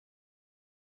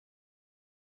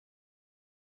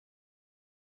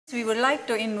We would like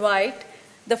to invite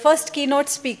the first keynote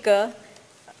speaker,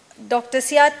 Dr.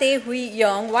 Seah-Tay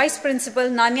Yong, Vice Principal,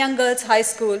 Nanyang Girls High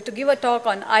School, to give a talk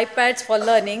on iPads for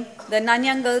learning, the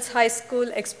Nanyang Girls High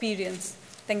School experience.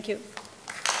 Thank you.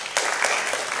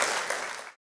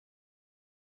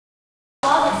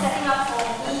 While we're setting up for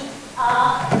me,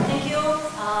 thank you,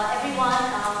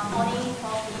 everyone, morning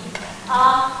coffee.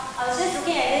 I was just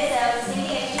looking at this, I was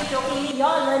thinking actually jokingly, you're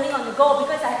learning on the go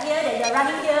because I hear that you're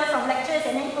running here from lectures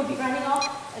and then you could be running off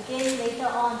again later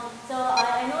on. So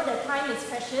I know that time is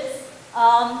precious.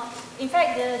 In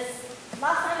fact,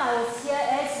 last time I was here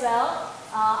as well,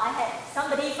 I had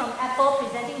somebody from Apple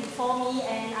presenting before me,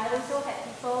 and I also had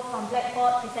people from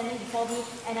Blackboard presenting before me.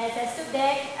 And as I stood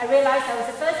there, I realized I was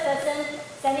the first person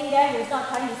standing there who was not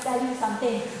trying to sell you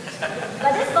something.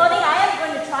 But this morning, I am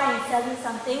going to try and sell you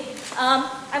something.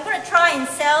 I'm going to try and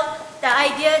sell the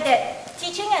idea that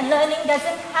teaching and learning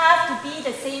doesn't have to be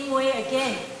the same way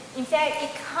again. In fact,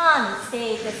 it can't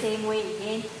stay the same way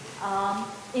again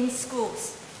in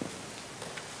schools.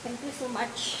 Thank you so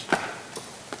much.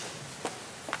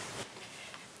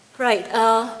 Right,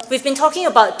 we've been talking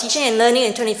about teaching and learning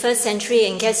in the 21st century,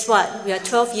 and guess what? We are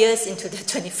 12 years into the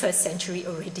 21st century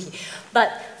already.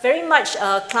 But very much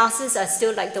classes are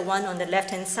still like the one on the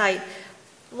left-hand side.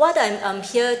 What I'm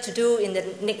here to do in the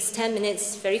next 10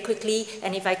 minutes, very quickly,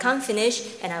 and if I can't finish,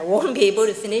 and I won't be able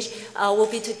to finish, will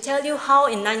be to tell you how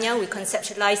in Nanyang we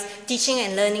conceptualize teaching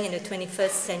and learning in the 21st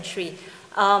century.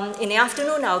 In the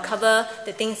afternoon, I'll cover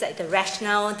the things like the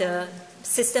rationale, the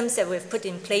systems that we've put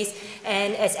in place,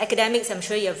 and as academics, I'm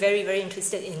sure you're very, very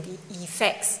interested in the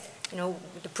effects, you know,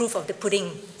 the proof of the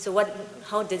pudding. So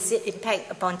how does it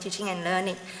impact upon teaching and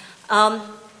learning?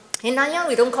 In Nanyang,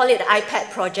 we don't call it the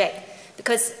iPad project,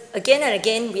 because again and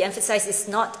again, we emphasize it's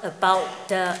not about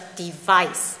the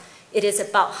device. It is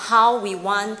about how we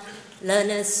want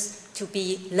learners to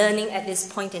be learning at this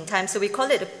point in time. So we call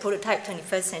it a prototype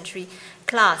 21st century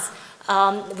class.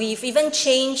 We've even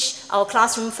changed our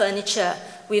classroom furniture.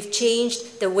 We've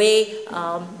changed the way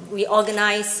we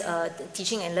organize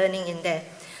teaching and learning in there.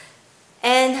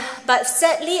 But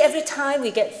sadly, every time we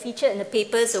get featured in the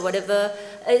papers or whatever,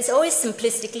 it's always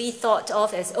simplistically thought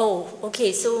of as, oh,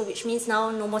 okay, so which means now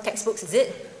no more textbooks, is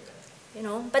it? You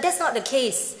know, but that's not the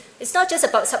case. It's not just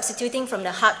about substituting from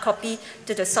the hard copy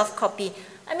to the soft copy.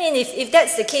 I mean, if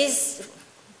that's the case,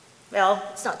 well,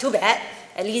 it's not too bad.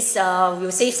 At least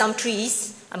we'll save some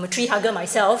trees. I'm a tree hugger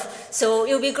myself, so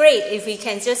it would be great if we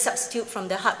can just substitute from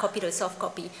the hard copy to the soft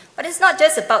copy. But it's not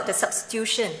just about the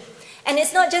substitution. And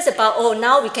it's not just about, oh,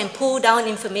 now we can pull down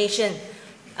information.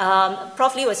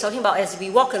 Prof. Lee was talking about as we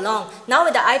walk along. Now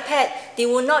with the iPad, they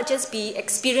will not just be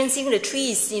experiencing the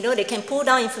trees. You know, they can pull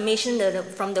down information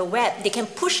from the web. They can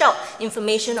push out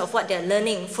information of what they're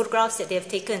learning, photographs that they've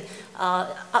taken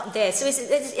up there. So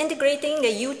it's integrating the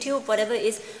YouTube, whatever it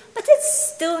is. But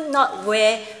it's still not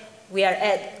where we are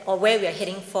at or where we are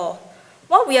heading for.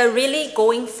 What we are really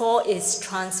going for is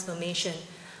transformation.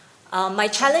 My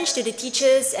challenge to the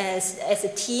teachers as a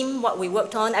team, what we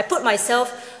worked on, I put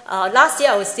myself, last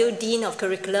year I was still Dean of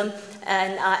Curriculum,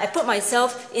 and I put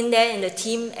myself in there in the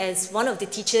team as one of the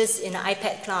teachers in an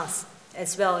iPad class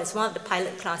as well, as one of the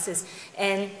pilot classes.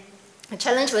 And the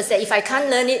challenge was that if I can't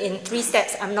learn it in 3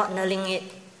 steps, I'm not nulling it.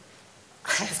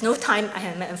 I have no time,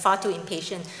 I'm far too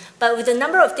impatient. But with the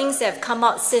number of things that have come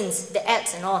out since, the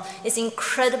apps and all, it's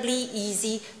incredibly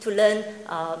easy to learn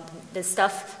the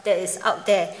stuff that is out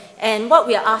there. And what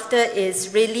we are after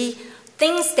is really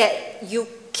things that you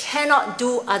cannot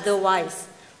do otherwise.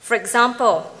 For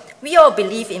example, we all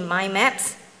believe in mind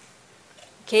maps.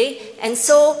 Okay, and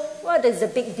so what is the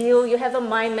big deal? You have a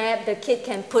mind map, the kid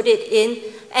can put it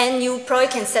in, and you probably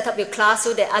can set up your class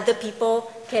so that other people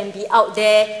can be out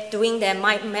there doing their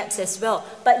mind maps as well.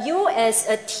 But you as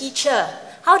a teacher,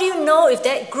 how do you know if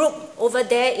that group over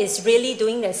there is really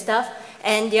doing their stuff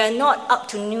and they are not up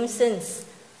to nuisance?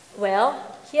 Well,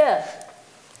 here,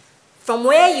 from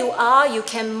where you are, you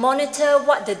can monitor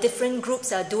what the different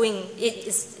groups are doing.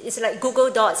 It's like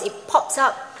Google Docs, it pops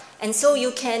up, and so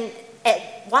you can, at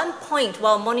one point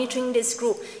while monitoring this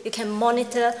group, you can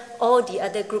monitor all the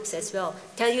other groups as well.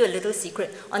 Tell you a little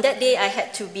secret. On that day, I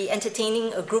had to be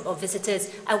entertaining a group of visitors.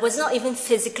 I was not even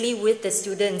physically with the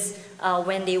students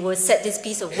when they were set this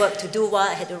piece of work to do while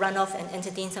I had to run off and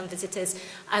entertain some visitors.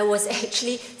 I was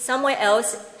actually somewhere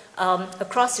else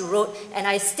across the road, and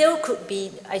I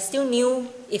still knew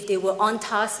if they were on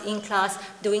task in class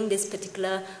doing this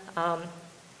particular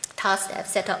task that I've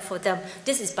set up for them.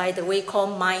 This is, by the way,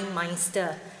 called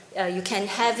MindMeister. You can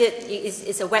have it,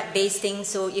 it's a web-based thing,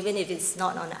 so even if it's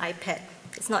not on an iPad,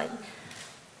 it's not.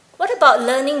 What about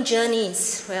learning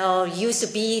journeys? Well, it used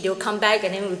to be they'll come back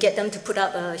and then we'll get them to put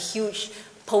up a huge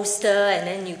poster and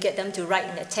then you get them to write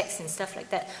in the text and stuff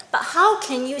like that. But how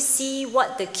can you see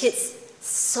what the kids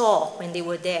saw when they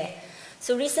were there?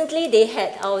 So recently they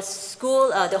had our school,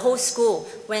 the whole school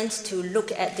went to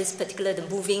look at this particular, the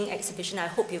moving exhibition. I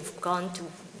hope you've gone to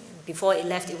before it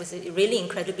left. It was a really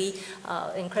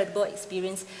incredible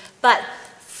experience. But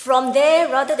from there,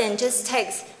 rather than just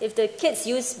text, if the kids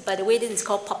use, by the way, this is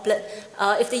called Poplet,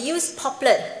 if they use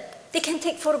Poplet, they can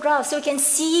take photographs so you can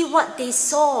see what they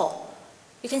saw.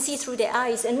 You can see through their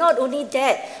eyes. And not only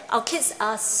that, our kids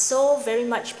are so very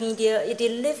much media, they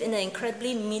live in an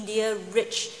incredibly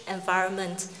media-rich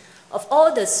environment. Of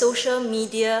all the social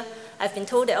media, I've been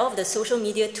told that all of the social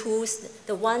media tools,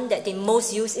 the one that they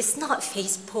most use is not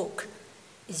Facebook,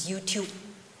 it's YouTube.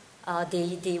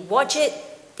 They watch it,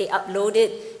 they upload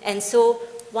it, and so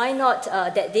why not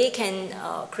that they can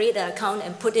create an account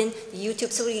and put in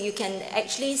YouTube so you can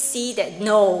actually see that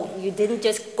no, you didn't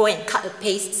just go and cut or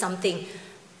paste something.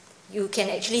 You can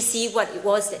actually see what it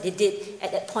was that they did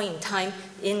at that point in time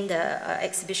in the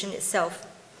exhibition itself.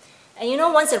 And you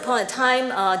know, once upon a time,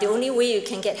 the only way you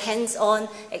can get hands-on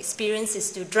experience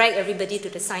is to drag everybody to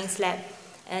the science lab.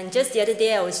 And just the other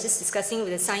day, I was just discussing with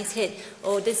the science head,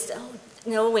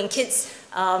 you know, when kids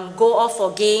go off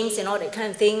for games and all that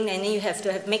kind of thing, and then you have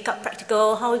to have makeup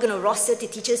practical, how are we going to roster the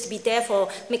teachers to be there for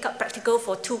makeup practical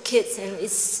for 2 kids? And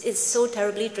it's so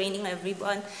terribly draining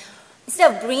everyone.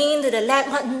 Instead of bringing to the lab,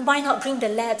 why not bring the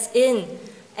labs in?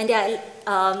 And there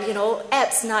are, you know,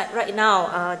 apps right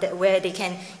now where they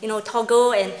can, you know,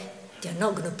 toggle, and they're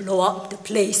not going to blow up the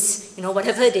place. You know,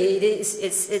 whatever they do,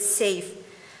 it's safe.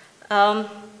 And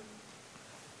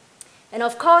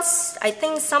of course, I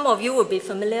think some of you will be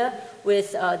familiar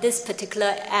with this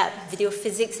particular app, Video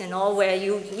Physics and all, where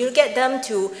you get them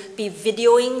to be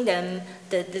videoing them,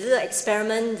 the little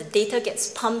experiment, the data gets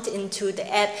pumped into the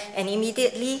app, and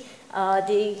immediately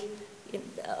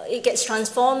it gets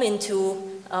transformed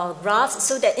into graphs,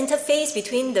 so that interface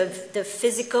between the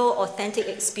physical, authentic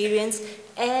experience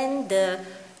and the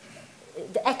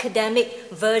academic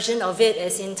version of it,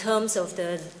 as in terms of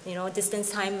the distance,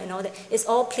 time, and all that, is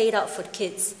all played out for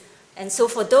kids. And so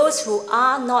for those who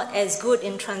are not as good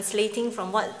in translating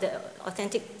from what the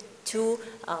authentic to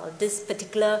this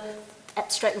particular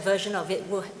abstract version of it,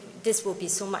 this will be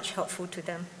so much helpful to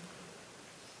them.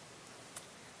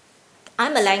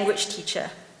 I'm a language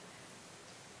teacher,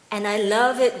 and I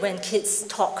love it when kids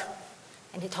talk,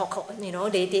 and they talk,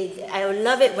 I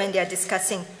love it when they're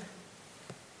discussing.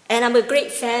 And I'm a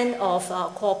great fan of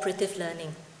cooperative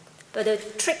learning. But the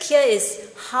trick here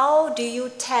is, how do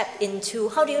you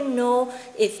know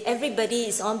if everybody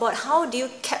is on board? How do you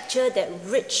capture that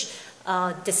rich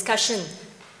discussion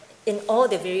in all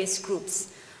the various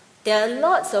groups? There are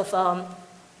lots of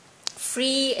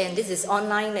free, and this is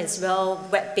online as well,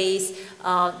 web-based,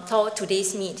 called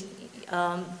Today's Meet.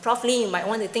 Probably you might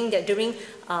want to think that during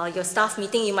your staff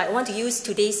meeting, you might want to use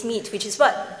Today's Meet, which is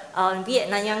what we at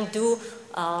Nanyang do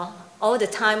all the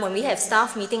time when we have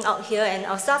staff meeting out here, and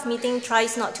our staff meeting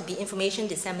tries not to be information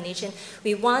dissemination.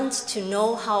 We want to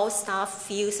know how staff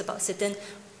feels about certain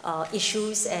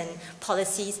issues and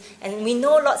policies, and we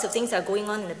know lots of things are going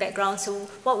on in the background, so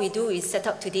what we do is set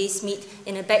up Today's Meet.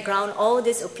 In the background, all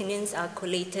these opinions are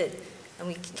collated, and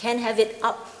we can have it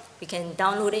up, we can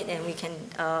download it, and we can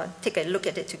take a look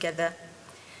at it together.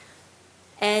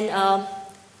 And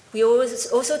we were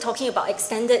also talking about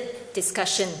extended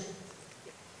discussion.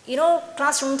 You know,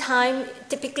 classroom time,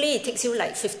 typically it takes you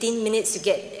like 15 minutes to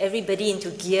get everybody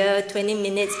into gear, 20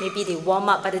 minutes, maybe they warm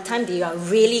up. By the time they are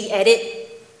really at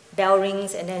it, bell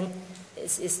rings, and then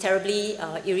it's terribly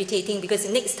irritating, because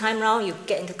the next time round you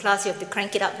get into class, you have to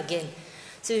crank it up again.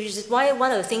 So which is why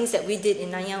one of the things that we did in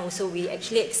Nanyang also, we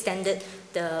actually extended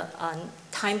the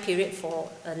time period for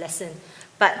a lesson.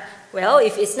 But, well,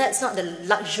 if that's not the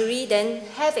luxury, then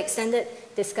have extended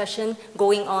discussion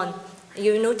going on.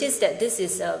 You'll notice that this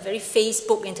is a very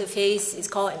Facebook interface. It's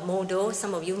called Modo.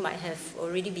 Some of you might have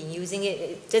already been using it.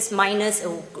 It just minus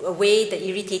away the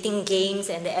irritating games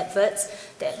and the adverts,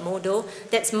 that Modo.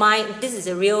 This is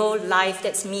a real life,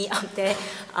 that's me out there.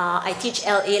 I teach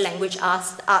LA language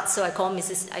arts, so I call it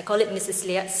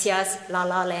Mrs. Seah's La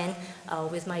La Land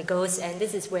with my girls, and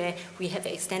this is where we have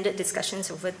extended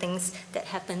discussions over things that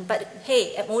happen. But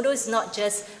hey, Modo is not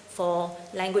just for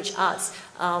language arts.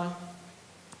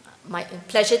 My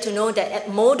pleasure to know that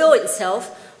at Modo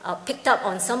itself picked up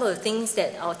on some of the things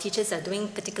that our teachers are doing,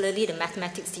 particularly the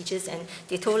mathematics teachers, and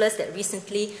they told us that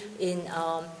recently in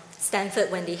Stanford,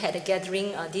 when they had a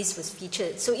gathering, this was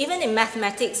featured. So even in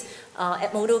mathematics,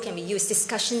 Edmodo can be used,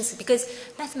 discussions, because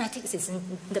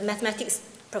the mathematics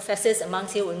professors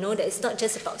amongst you will know that it's not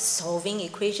just about solving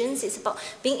equations, it's about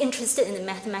being interested in the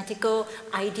mathematical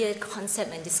idea,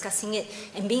 concept, and discussing it,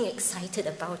 and being excited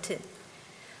about it.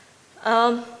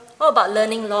 What about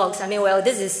learning logs? I mean, well,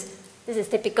 this is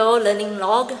typical learning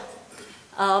log,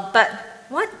 but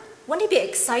wouldn't it be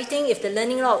exciting if the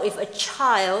learning log, if a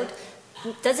child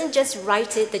doesn't just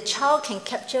write it, the child can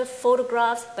capture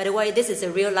photographs. By the way, this is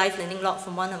a real-life learning log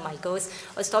from one of my girls.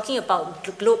 I was talking about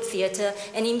the Globe Theatre,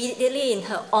 and immediately in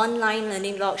her online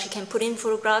learning log, she can put in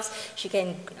photographs, she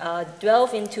can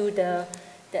delve into the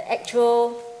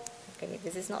actual, okay,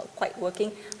 this is not quite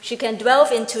working, she can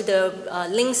delve into the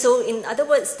link. So in other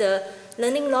words, the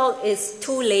learning log is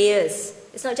 2 layers.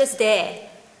 It's not just there.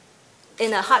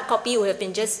 In a hard copy, we have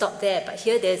been just stopped there, but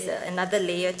here there's another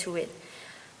layer to it.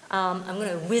 I'm going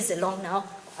to whiz along now.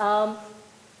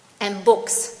 And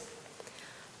books.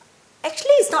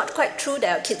 Actually, it's not quite true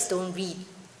that our kids don't read.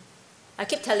 I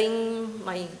keep telling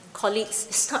my colleagues,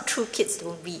 it's not true kids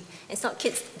don't read. It's not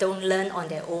kids don't learn on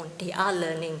their own. They are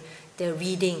learning, they're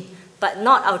reading, but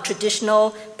not our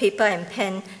traditional paper and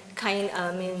pen kind,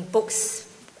 books,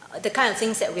 the kind of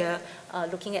things that we are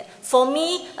looking at. For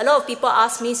me, a lot of people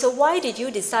ask me, so why did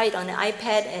you decide on an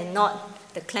iPad and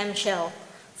not the clamshell?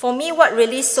 For me, what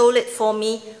really sold it for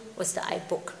me was the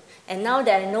iBook. And now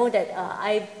that I know that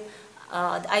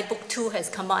the iBook 2 has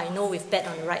come out, I know we've bet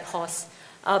on the right horse.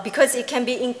 Because it can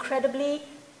be incredibly,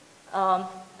 I've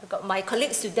got my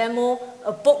colleagues to demo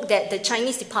a book that the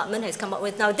Chinese department has come up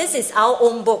with. Now, this is our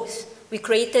own books. We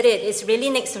created it. It's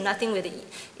really next to nothing with it,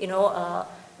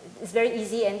 it's very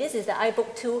easy. And this is the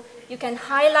iBook 2. You can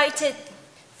highlight it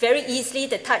very easily,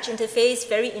 the touch interface,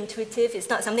 very intuitive. It's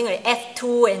not something like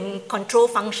F2 and control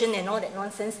function and all that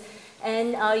nonsense.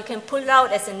 And you can pull it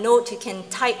out as a note, you can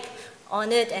type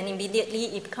on it, and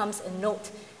immediately it becomes a note.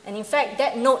 And in fact,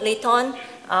 that note later on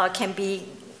can be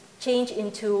changed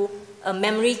into a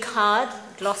memory card,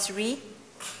 glossary,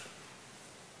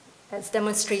 as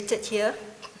demonstrated here.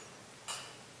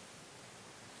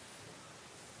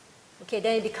 Okay,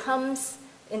 then it becomes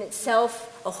in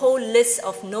itself a whole list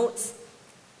of notes.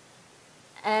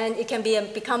 And it can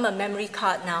become a memory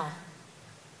card now.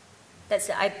 That's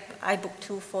the iBook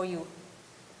 2 for you.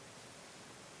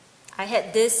 I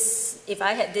had this, if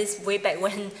I had this way back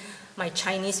when, my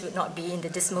Chinese would not be in the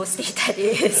dismal state that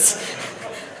it is.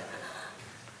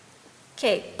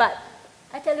 Okay, but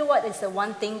I tell you what is the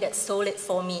one thing that sold it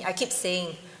for me. I keep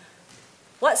saying,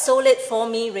 what sold it for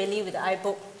me really with the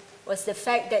iBook was the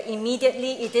fact that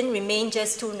immediately it didn't remain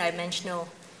just 2-dimensional.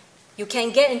 You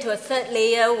can get into a third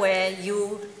layer where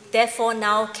you therefore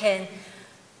now can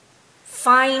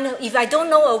find, if I don't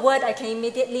know a word, I can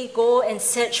immediately go and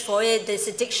search for it. There's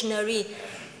a dictionary.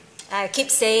 I keep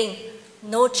saying,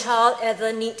 no child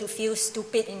ever need to feel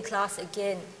stupid in class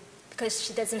again, because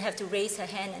she doesn't have to raise her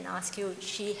hand and ask you.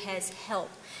 She has help.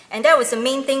 And that was the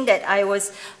main thing that I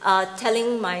was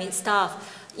telling my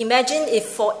staff. Imagine if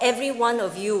for every one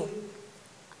of you,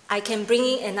 I can bring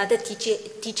in another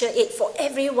teacher aide for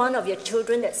every one of your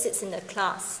children that sits in the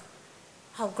class.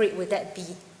 How great would that be?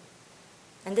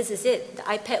 And this is it. The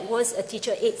iPad was a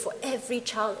teacher aide for every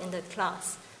child in the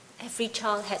class. Every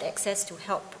child had access to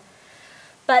help.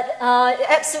 But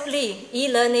absolutely,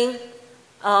 e-learning,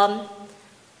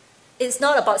 it's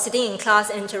not about sitting in class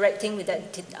and interacting with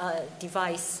that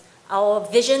device. Our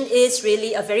vision is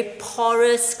really a very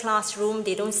porous classroom.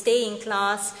 They don't stay in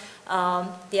class.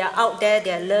 They are out there,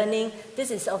 they are learning.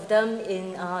 This is of them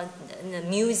in a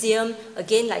museum.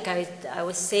 Again, like I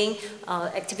was saying,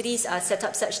 activities are set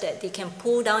up such that they can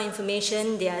pull down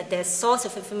information. Their source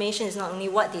of information is not only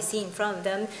what they see in front of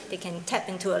them, they can tap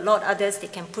into a lot others, they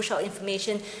can push out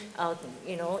information,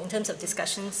 in terms of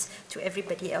discussions to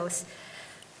everybody else.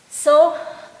 So,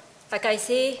 like I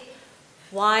say,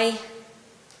 why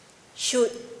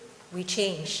should we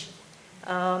change?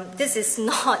 This is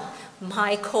not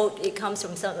my quote. It comes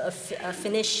from a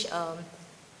Finnish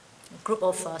group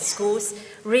of schools.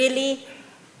 Really,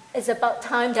 it's about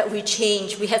time that we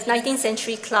change. We have 19th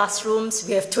century classrooms,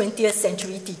 we have 20th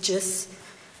century teachers,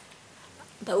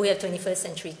 but we have 21st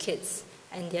century kids,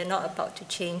 and they're not about to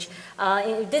change.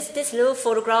 This little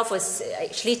photograph was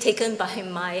actually taken by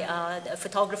my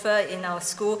photographer in our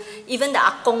school. Even the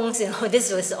akongs,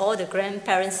 this was all the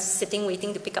grandparents sitting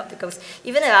waiting to pick up the girls.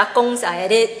 Even the akongs are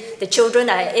at it, the children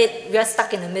are at it, we are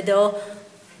stuck in the middle.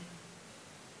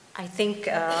 I think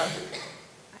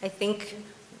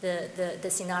the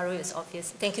scenario is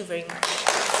obvious. Thank you very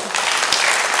much.